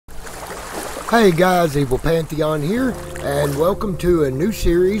Hey guys, Evil Pantheon here, and welcome to a new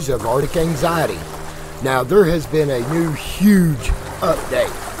series of Arctic Anxiety. Now, there has been a new huge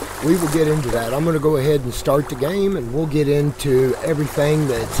update. We will get into that. I'm going to go ahead and start the game, and we'll get into everything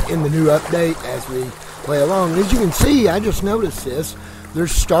that's in the new update as we play along. As you can see, I just noticed this.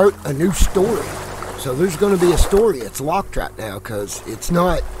 There's start a new story. So there's going to be a story. It's locked right now because it's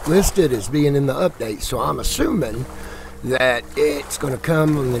not listed as being in the update. So I'm assuming that it's going to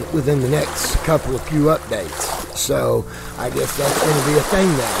come within the next few updates. So I guess that's going to be a thing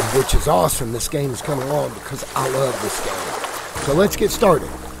now, which is awesome. This game is coming along because I love this game. So let's get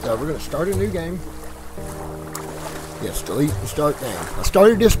started. So we're going to start a new game. Yes, delete and start now. I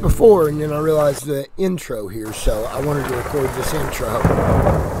started this before and then I realized the intro here, so I wanted to record this intro.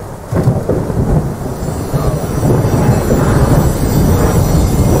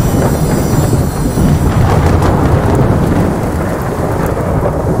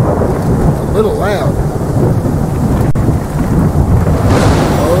 Little loud.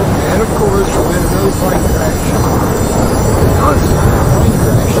 Oh, and of course, we're in another plane crash. Constant plane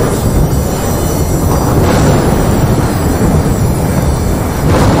crashes.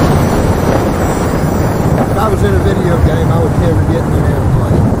 If I was in a video game, I would never get in an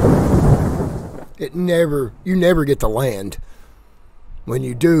airplane. You never get to land. When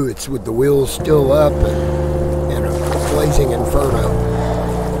you do, it's with the wheels still up and a blazing inferno.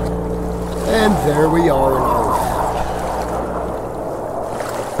 And there we are in our round.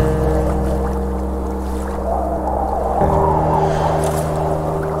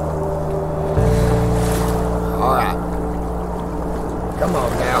 Alright. Come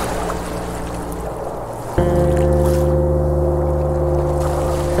on now.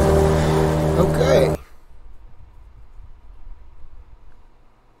 Okay.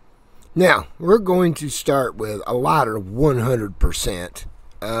 Now, we're going to start with a lighter 100%.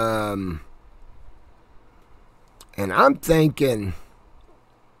 And I'm thinking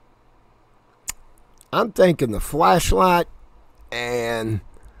the flashlight and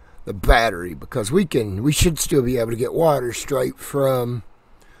the battery, because we should still be able to get water straight from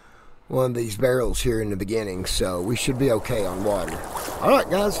one of these barrels here in the beginning, so we should be okay on water. Alright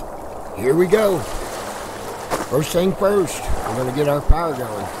guys, here we go. First thing first, we're going to get our power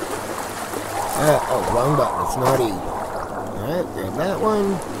going. Oh, wrong button, it's not E. Alright, grab that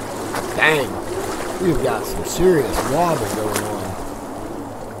one. Dang. We've got some serious wobble going on.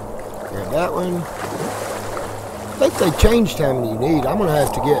 Grab that one. I think they changed how many you need. I'm going to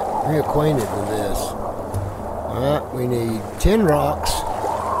have to get reacquainted with this. Alright, we need 10 rocks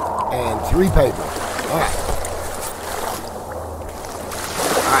and 3 paper. Alright.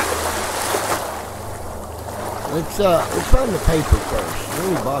 Alright. Let's find the paper first. How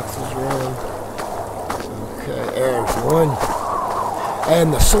many boxes around? Okay, there's one.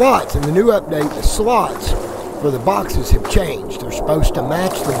 And the slots, in the new update, the slots for the boxes have changed. They're supposed to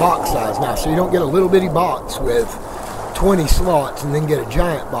match the box size now, so you don't get a little bitty box with 20 slots and then get a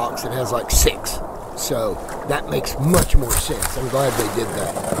giant box that has like 6. So that makes much more sense. I'm glad they did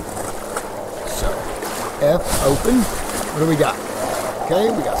that. So, F, open. What do we got?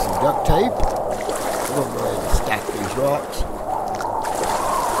 Okay, we got some duct tape. We're going to go ahead and stack these rocks.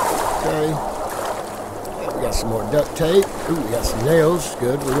 Okay. We got some more duct tape. Ooh, we got some nails.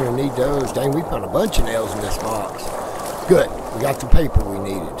 Good. We're going to need those. Dang, we found a bunch of nails in this box. Good. We got the paper we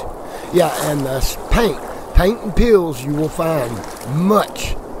needed. Yeah, and paint. Paint and pills you will find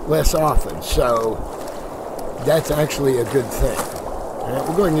much less often. So that's actually a good thing. All right,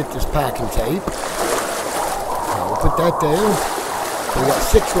 we're going to get this packing tape. We'll put that there. We got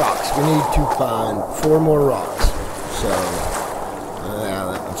 6 rocks. We need to find 4 more rocks. So,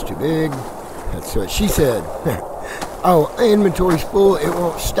 that one's too big. That's what she said. Oh, inventory's full. It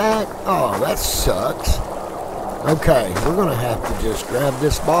won't stack. Oh, that sucks. Okay, we're going to have to just grab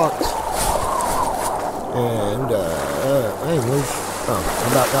this box. And, I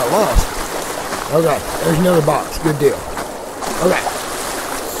about got lost. Okay, there's another box. Good deal. Okay,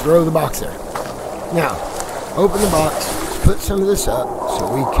 throw the box there. Now, open the box. Put some of this up so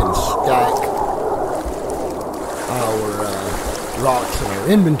we can stack our rocks in our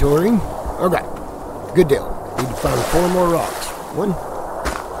inventory. Okay, good deal. Need to find 4 more rocks. 1,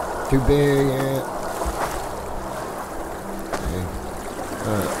 too big. Okay.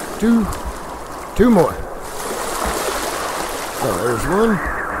 2 more. So there's 1.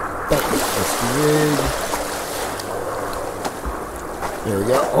 That's too big. There we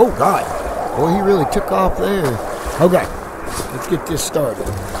go. Oh God, boy, he really took off there. Okay, let's get this started.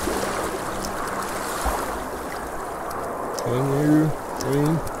 Anew,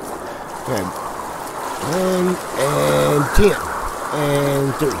 3. Okay. 1 and 10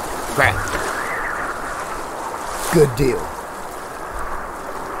 and 3. Crap. Good deal.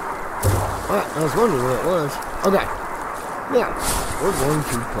 Alright, I was wondering what it was. Okay. Now, we're going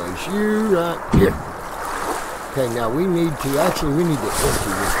to place you right here. Okay, now we need to empty this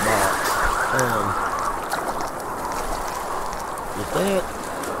box. With that.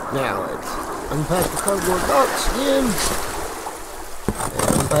 Now let's unpack the cardboard box again.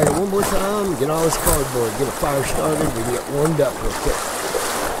 And unpack it one more time. Get all this cardboard. Get a fire started. We get warmed up real quick.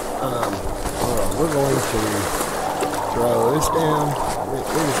 Hold on. We're going to throw this down. We're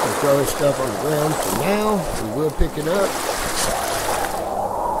just going to throw this stuff on the ground for now. We will pick it up.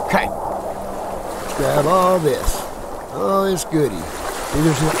 Okay. Let's grab all this. All this goodie. See,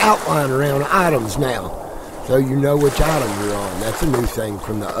 there's an outline around items now. So you know which item you're on. That's a new thing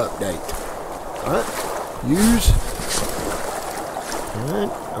from the update. Alright. Use.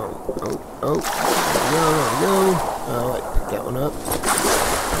 Alright. Oh. There we go. Alright, pick that one up.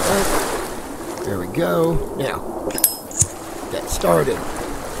 Alright. There we go. Now, get started.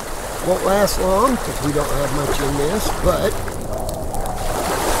 Won't last long because we don't have much in this, but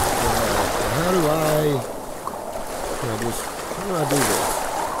how do I do this?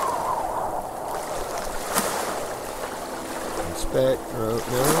 Inspect, no.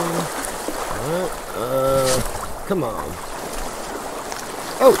 Alright, come on.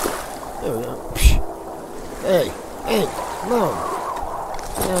 Oh, there we go. Hey, come on.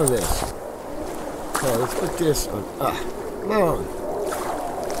 Now this. Okay, let's put this on. Come on.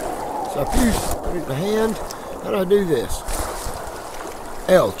 So if you put it in the hand, how do I do this?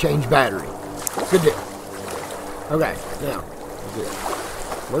 L, change battery. Good deal. Okay, now, good.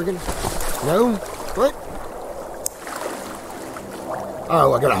 Working? No? What?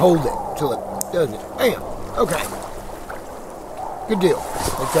 Oh, I gotta hold it till it does it. Bam! Okay. Good deal.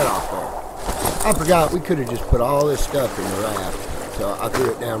 Take that off there. I forgot we could have just put all this stuff in the raft, so I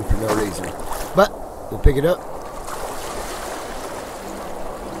threw it down for no reason. But we'll pick it up.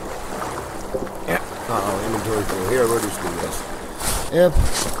 Yeah. Inventory full. Here, we'll just do this. F.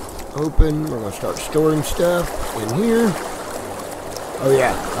 Open. We're gonna start storing stuff in here. Oh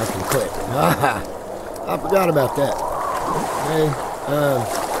yeah, I can click. I forgot about that. Okay.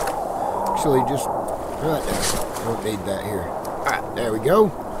 Actually, just right there. I don't need that here. Alright, there we go.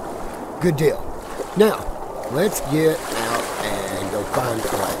 Good deal. Now, let's get out and go find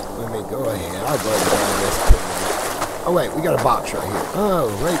it. Let me go ahead. I'll go ahead and grab this. Oh, wait, we got a box right here. Oh,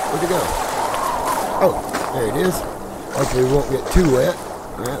 wait, where'd it go? Oh, there it is. Hopefully, we won't get too wet.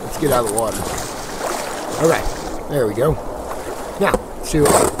 Alright, let's get out of the water. Alright, there we go. Now, see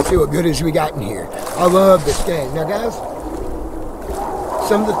what goodies we got in here. I love this game. Now, guys,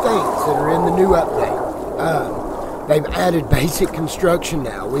 some of the things that are in the new update. They've added basic construction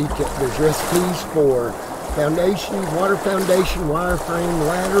now. There's recipes for foundation, water foundation, wireframe,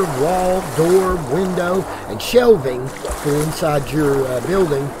 ladder, wall, door, window, and shelving for inside your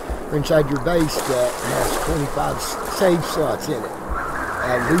building or inside your base that has 25 save slots in it.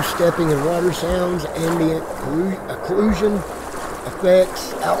 Loose stepping and water sounds, ambient occlusion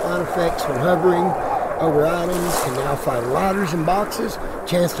effects, outline effects when hovering over items, can now find ladders and boxes,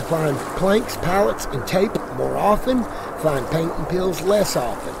 chance to find planks, pallets, and tape more often, find paint and pills less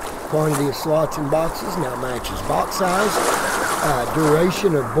often. Quantity of slots and boxes now matches box size.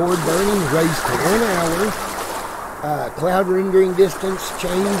 Duration of board burning raised to 1 hour. Cloud rendering distance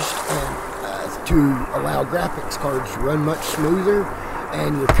changed and to allow graphics cards to run much smoother.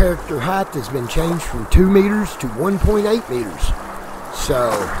 And your character height has been changed from 2 meters to 1.8 meters.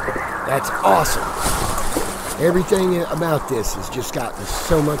 So, that's awesome. Everything about this has just gotten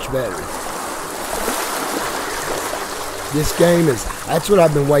so much better. This game that's what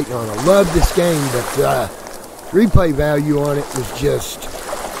I've been waiting on. I love this game, but the replay value on it was just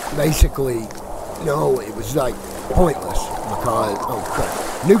basically, it was like pointless because, oh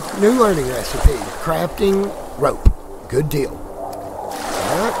crap. New learning recipe, crafting rope. Good deal.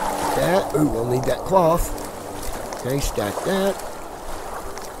 Alright, that. Ooh, we'll need that cloth. Okay, stack that.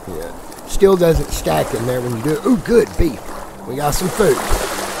 Yeah. Still doesn't stack in there when you do it. Ooh, good, beef. We got some food.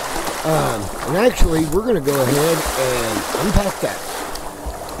 And actually, we're going to go ahead and unpack that.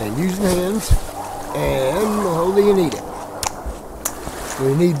 And use the hands. And holy you need it.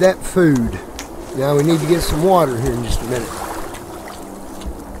 We need that food. Now we need to get some water here in just a minute.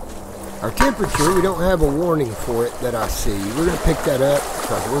 Our temperature, we don't have a warning for it that I see. We're going to pick that up.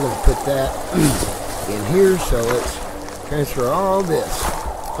 So we're going to put that in here. So let's transfer all this.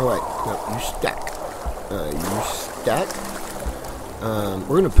 Oh wait, no, you stack.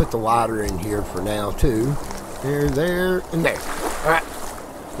 We're going to put the water in here for now too. There, and there. Alright.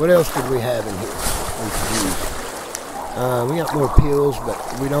 What else did we have in here we could use? We got more pills, but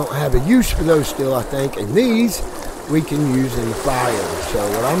we don't have a use for those still, I think. And these we can use in the fire. So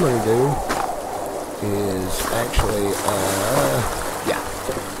what I'm going to do is actually,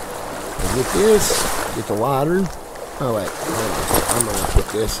 get this, get the lighter. Oh wait, I'm going to put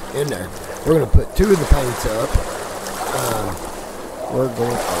this in there. We're going to put 2 of the paints up. We're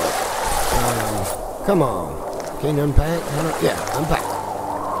going to, come on. Can you unpack? Yeah, unpack.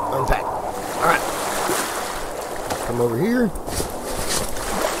 Unpack. Alright. Come over here.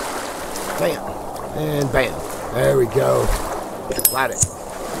 Bam. And bam. There we go. Light it.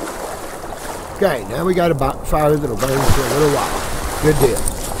 Okay, now we got a fire that'll burn for a little while. Good deal.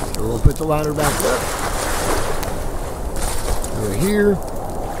 So we'll put the lighter back up. Over here.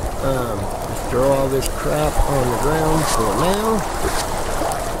 Just throw all this crap on the ground for now.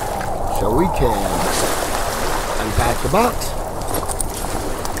 So we can unpack the box.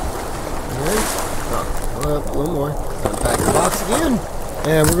 Alright. Oh, a little more. Unpack the box again.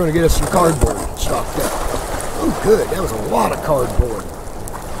 And we're going to get us some cardboard stocked up. Oh, good. That was a lot of cardboard.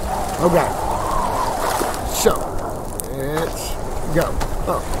 Okay. So, let's go.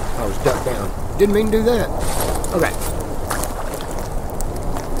 Oh, I was ducked down. Didn't mean to do that. Okay.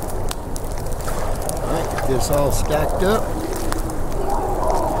 Alright, get this all stacked up.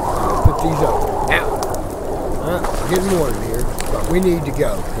 I'll put these up. Now. Alright, getting warm here. But we need to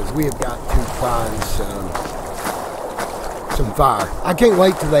go because we have got to find some fire. I can't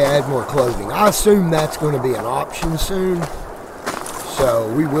wait till they add more clothing. I assume that's going to be an option soon.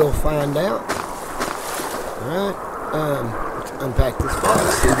 So we will find out. Alright. Let's unpack this box,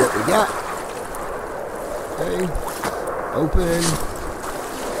 see what we got. Okay. Open.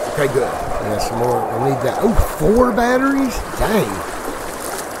 Okay, good. And some more. I need that. Oh, 4 batteries? Dang.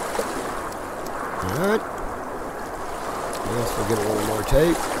 Alright. Yes, we'll get a little more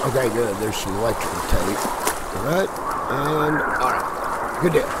tape. Okay, good. There's some electrical tape. Alright. And, alright.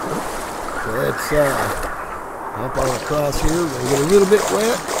 Good deal. So let's hop on across here. We're going to get a little bit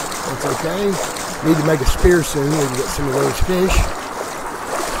wet. That's okay. Need to make a spear soon. We can get some of those fish.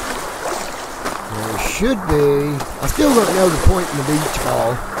 There should be. I still don't know the point in the beach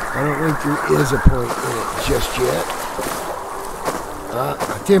ball. I don't think there is a point in it just yet.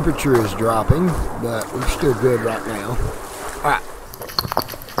 My temperature is dropping, but we're still good right now. Alright.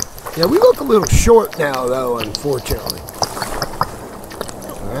 Yeah, we look a little short now, though, unfortunately.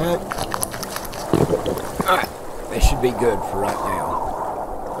 Alright. Alright. That should be good for right now.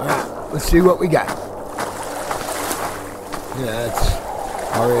 Alright. Let's see what we got. Yeah, it's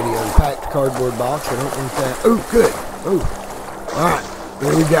already unpacked cardboard box. I don't think that. Oh, good. Oh. Alright.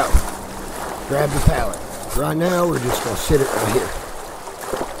 There we go. Grab the pallet. Right now, we're just going to sit it right here.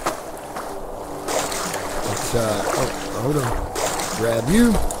 Let's, hold on. Grab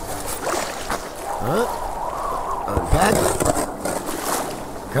you. Alright. Unpack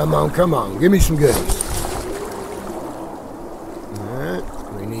it. Come on, come on. Give me some goodies. Alright.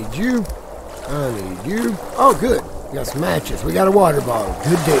 We need you. I need you. Oh, good. We got some matches. We got a water bottle.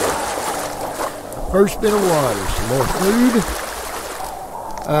 Good deal. First bit of water. Some more food.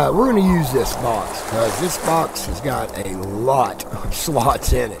 We're going to use this box because this box has got a lot of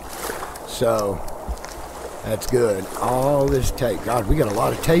slots in it. So, that's good. All this tape. God, we got a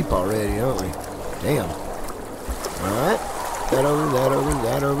lot of tape already, don't we? Damn. Alright. That over, that over,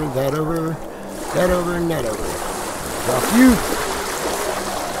 that over, that over, that over, and that over. Drop you.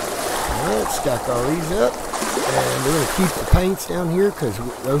 Alright, stack all these up. And we're going to keep the paints down here because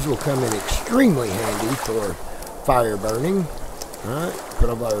those will come in extremely handy for fire burning. Alright, put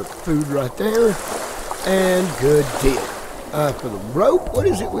up our food right there. And good deal. For the rope, what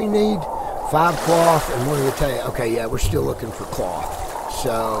is it we need? 5 cloth and 1 of the tail. Okay, yeah, we're still looking for cloth.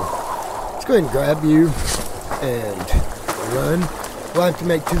 So, let's go ahead and grab you and run. We'll have to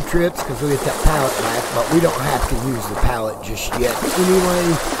make 2 trips because we'll get that pallet back, but we don't have to use the pallet just yet.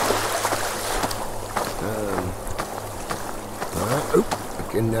 Anyway, alright, we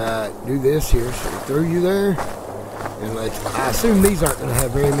can do this here. So we'll throw you there. And I assume these aren't going to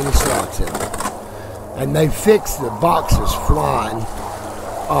have very many slots in them. And they fix the boxes flying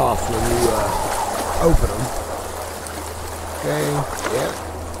off when you open them. Okay, yeah.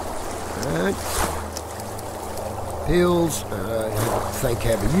 Alright. Pills, I don't think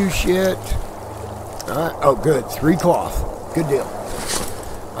have a use yet. Alright, oh good, 3 cloth. Good deal.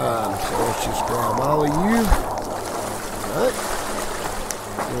 So let's just grab all of you. Alright.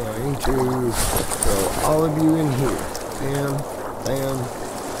 Going to throw all of you in here. Bam, bam,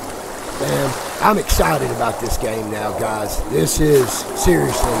 bam. I'm excited about this game now, guys. This is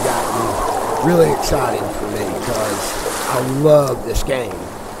seriously gotten really exciting for me because I love this game.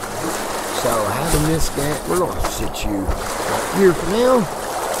 So having this guy, we're going to sit you right here for now.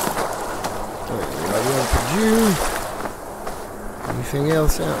 Alright, for you. Anything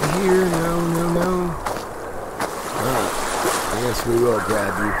else out here? No. Alright. I guess we will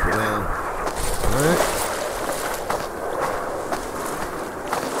grab you for now. Alright.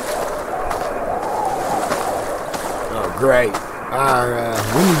 Oh, great.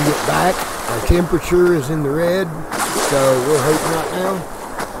 We need to get back. Our temperature is in the red, so we're hurting right now.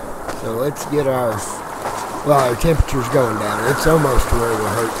 So let's get our temperature's going down. It's almost to where we're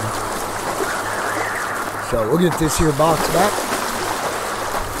hurting. So we'll get this here box back.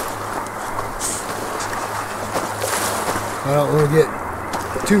 I don't want to get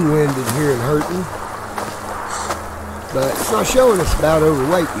too winded here and hurting. But it's not showing us about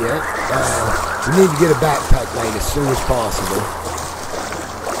overweight yet. We need to get a backpack made as soon as possible.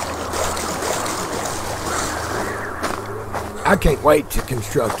 I can't wait to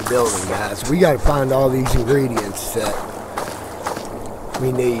construct a building, guys. We got to find all these ingredients that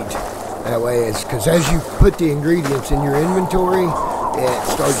we need. That way, because as you put the ingredients in your inventory, it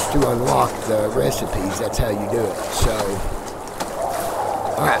starts to unlock the recipes. That's how you do it. So,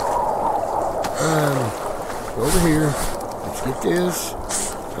 alright. Go over here. Let's get this.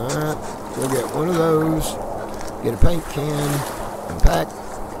 Alright. We'll get one of those. Get a paint can. Unpack.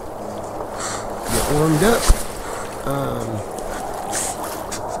 Get warmed up.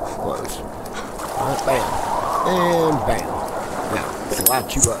 Close. Alright, bam. And bam. Now, let's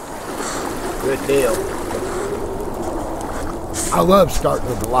light you up. Good deal. I love starting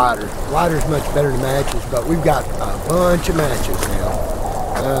with the lighter. Lighter's much better than matches, but we've got a bunch of matches now.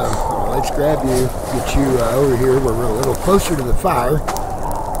 Let's grab you, get you over here where we're a little closer to the fire.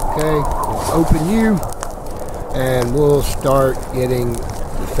 Okay, we'll open you, and we'll start getting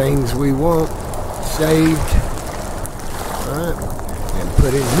the things we want saved. Alright, and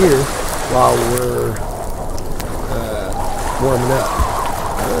put in here while we're warming up.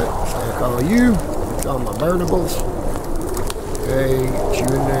 Alright, stack all you, it's all my burnables. Okay, get you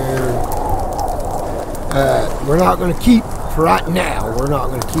in there. We're not going to keep, for right now, we're not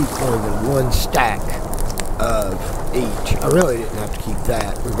going to keep more than one stack of each. I really didn't have to keep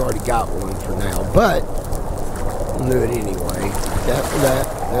that. We've already got one for now, but we'll do it anyway. That for that.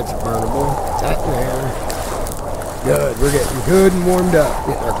 That's burnable. That there. Good. We're getting good and warmed up.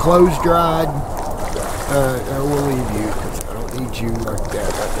 Getting our clothes dried. We'll leave you because I don't need you like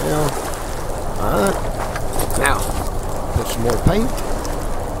that right now. Alright. Now, put some more paint.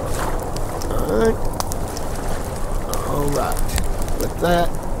 Alright. Alright. With that,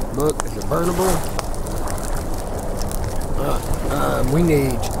 look, is it burnable? We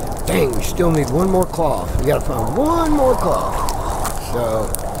need, dang, we still need one more cloth. We gotta find one more cloth. So,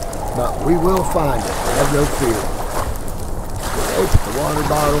 but we will find it. Have no fear. Open the water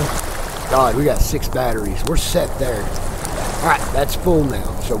bottle. God, we got 6 batteries. We're set there. Alright, that's full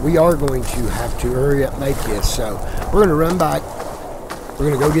now. So we are going to have to hurry up and make this. So we're going to run back. We're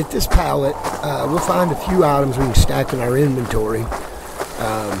going to go get this pallet. We'll find a few items we can stack in our inventory.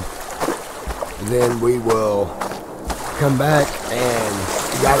 Then we will come back and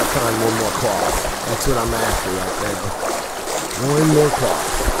we got to find one more cloth. That's what I'm after right now. One more cloth.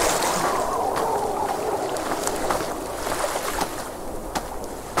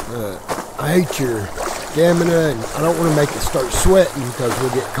 I hate your stamina, and I don't want to make it start sweating because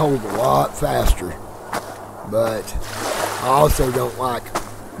we'll get cold a lot faster. But I also don't like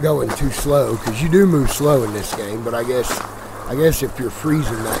going too slow because you do move slow in this game. But I guess if you're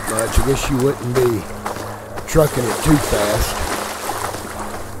freezing that much, I guess you wouldn't be trucking it too fast.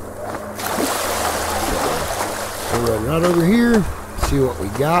 So we'll run right over here, see what we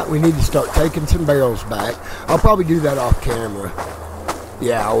got. We need to start taking some barrels back. I'll probably do that off camera.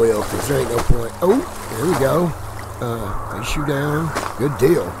 Yeah, I will, because there ain't no point. Oh, there we go. Place you down. Good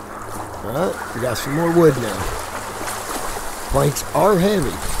deal. Alright, we got some more wood now. Planks are heavy,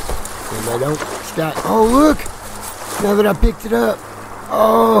 and they don't stack. Oh, look! Now that I picked it up.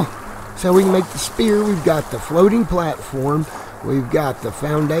 Oh, so we can make the spear. We've got the floating platform. We've got the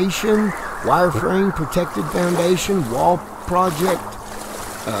foundation, wireframe, protected foundation, wall project,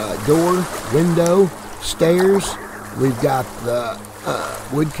 door, window, stairs. We've got the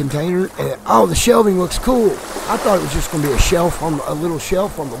wood container, and oh, the shelving looks cool. I thought it was just going to be a little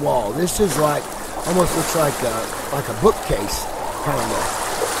shelf on the wall. This is like, almost looks like a bookcase, kind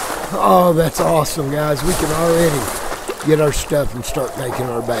of. Oh, that's awesome, guys. We can already get our stuff and start making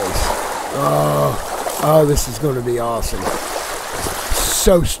our base. Oh, this is going to be awesome.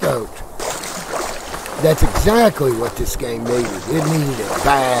 So stoked. That's exactly what this game needed. It needed it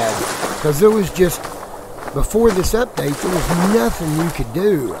bad, because there was just before this update, there was nothing you could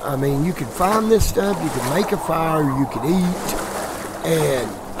do. I mean, you could find this stuff, you could make a fire, you could eat, and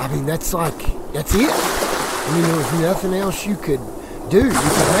I mean, that's it. I mean, there was nothing else you could do. You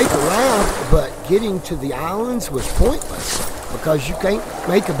could make a raft, but getting to the islands was pointless because you can't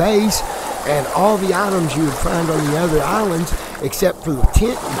make a base, and all the items you would find on the other islands, except for the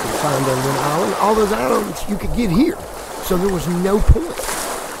tent you could find on one island, all those items you could get here. So there was no point.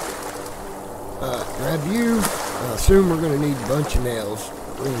 Grab you. I assume we're going to need a bunch of nails.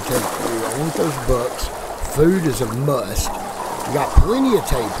 We're going to take through. I want those books. Food is a must. We got plenty of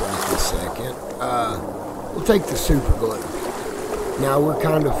tape right this second. We'll take the super glue. Now we're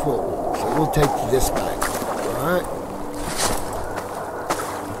kind of full, so we'll take this back. Alright?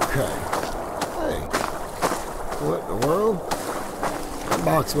 Okay. Hey. What in the world? That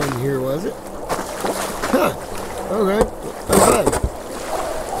box wasn't here, was it? Huh. Okay. Okay.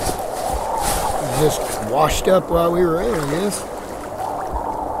 Just washed up while we were in, I guess.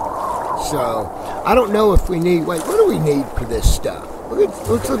 So, I don't know if we need... Wait, what do we need for this stuff? Let's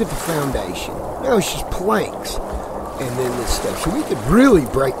look at the foundation. No, it's just planks. And then this stuff. So we could really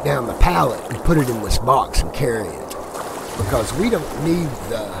break down the pallet and put it in this box and carry it. Because we don't need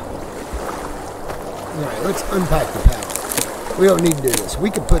the... Alright, let's unpack the pallet. We don't need to do this. We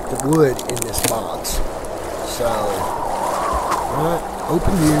could put the wood in this box. So, alright,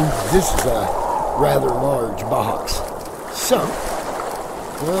 open you. This is a rather large box. So,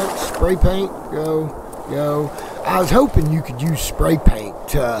 well, spray paint, go. I was hoping you could use spray paint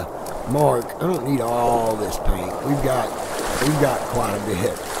to mark. I don't need all this paint. We've got quite a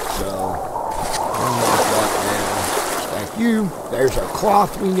bit. So, I'll mark that down. Stack you. There's our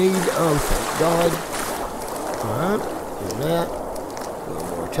cloth we need. Oh, thank God. Alright, do that. A little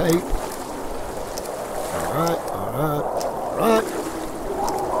more tape. Alright.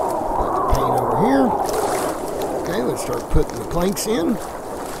 Put the paint over here. Okay, let's start putting the planks in.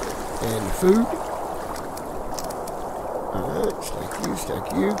 And the food. Alright, stack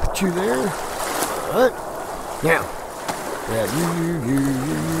you. Put you there. Alright. Now, grab you.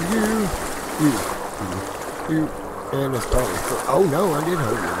 And it's probably oh no, I did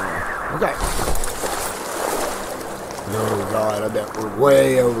hold you there. Okay. Oh God, I bet we're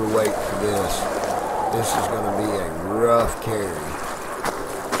way overweight for this. This is going to be a rough carry.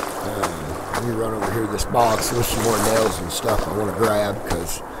 Let me run over here to this box. There's some more nails and stuff I want to grab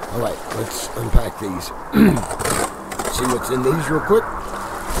because... Alright, let's unpack these. See what's in these real quick.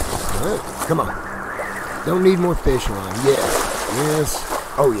 Alright, come on. Don't need more fishing line. Yes.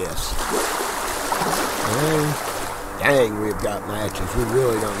 Oh, yes. Dang, we've got matches. We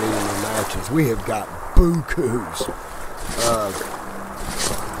really don't need any matches. We have got bukus of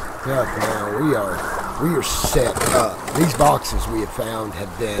stuff now. We are set up. These boxes we have found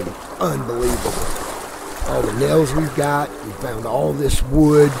have been unbelievable. All the nails we've got, we found all this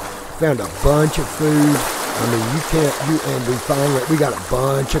wood, found a bunch of food. I mean, and we got a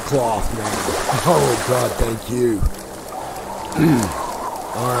bunch of cloth now. Oh God, thank you.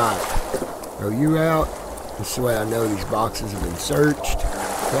 Alright, throw you out. This is the way I know these boxes have been searched.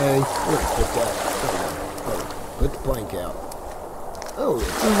 Okay, we're gonna put that, put the plank out. Oh,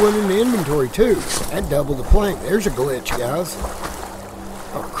 there's one in the inventory too. That doubled the plank. There's a glitch, guys.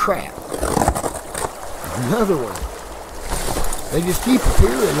 Oh crap. Another one. They just keep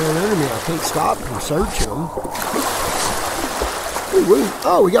appearing right under me. I can't stop from searching them. Ooh,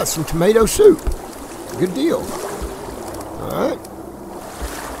 oh, we got some tomato soup. Good deal. Alright.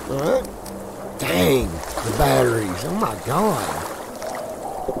 Dang, the batteries. Oh my God.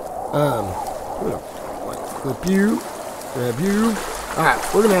 Flip you. Grab you. Alright,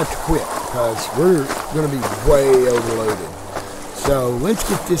 we're going to have to quit because we're going to be way overloaded. So, let's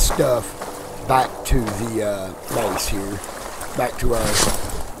get this stuff back to the base here. Back to our,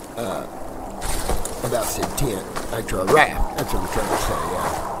 about said tent. Back to our raft. That's what I'm trying to say, yeah.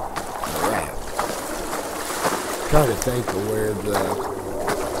 A raft. Trying to think of where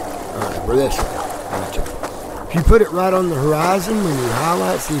alright, we're this way. Gotcha. If you put it right on the horizon, when you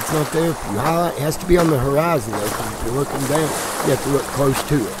highlight, see it's not there. If you highlight, it has to be on the horizon though, because if you're looking down, you have to look close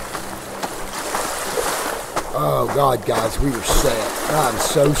to it. Oh God, guys, we are set. I'm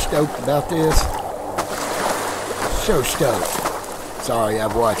so stoked about this. So stoked. Sorry,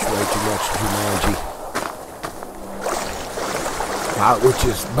 I've watched way too much Jumanji. Which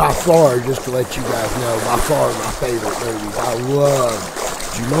is by far, just to let you guys know, by far my favorite movies. I love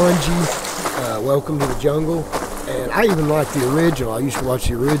Jumanji, Welcome to the Jungle. And I even like the original. I used to watch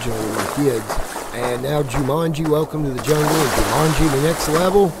the original with my kids. And now Jumanji, Welcome to the Jungle, and Jumanji, The Next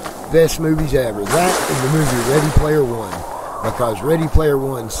Level, best movies ever. That and the movie Ready Player One. because Ready Player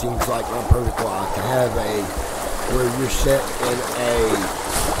One seems like my protocol to have where you're set in a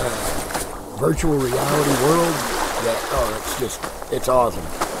virtual reality world. It's awesome.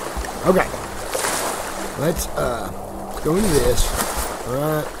 Okay, let's go into this. All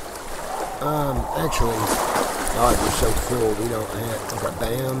right. Actually, God, we're so full. We don't have. Okay,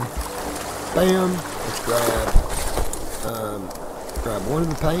 bam, bam. Let's grab one of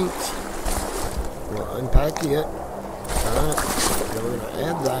the paints. We'll unpack it. Alright, then we're going to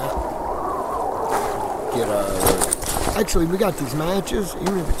add that. Actually, we got these matches.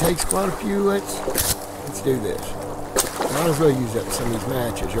 Even if it takes quite a few, let's do this. Might as well use up some of these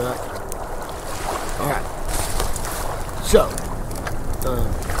matches, right? Alright. So,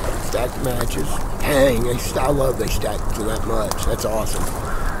 stack the matches. Dang, I love they stack to that much. That's awesome.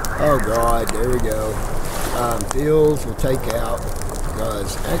 Oh God, there we go. Fills we'll take out,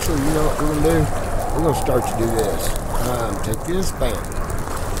 because actually, you know what we're going to do? We're going to start to do this. Take this, bam.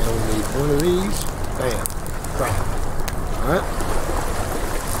 And we need one of these, bam. Crap. Alright.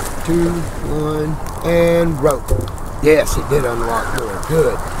 2, 1, and rope. Yes, it did unlock more.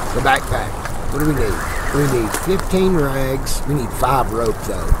 Good. The backpack. What do we need? We need 15 rags. We need 5 rope,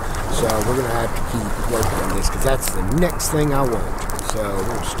 though. So we're going to have to keep working on this, because that's the next thing I want. So we're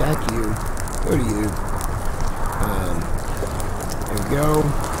going to stack you. Go to you. There we go.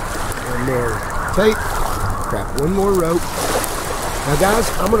 One more tape. Crap, one more rope. Now guys,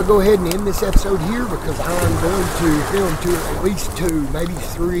 I'm going to go ahead and end this episode here, because I'm going to film at least 2, maybe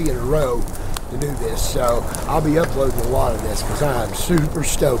 3 in a row to do this. So I'll be uploading a lot of this, because I'm super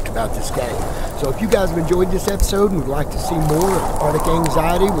stoked about this game. So if you guys have enjoyed this episode and would like to see more of Arctic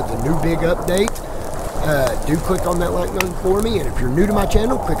Anxiety with the new big update, do click on that like button for me. And if you're new to my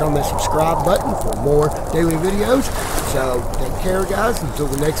channel, click on the subscribe button for more daily videos. So take care, guys. Until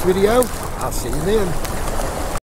the next video, I'll see you then.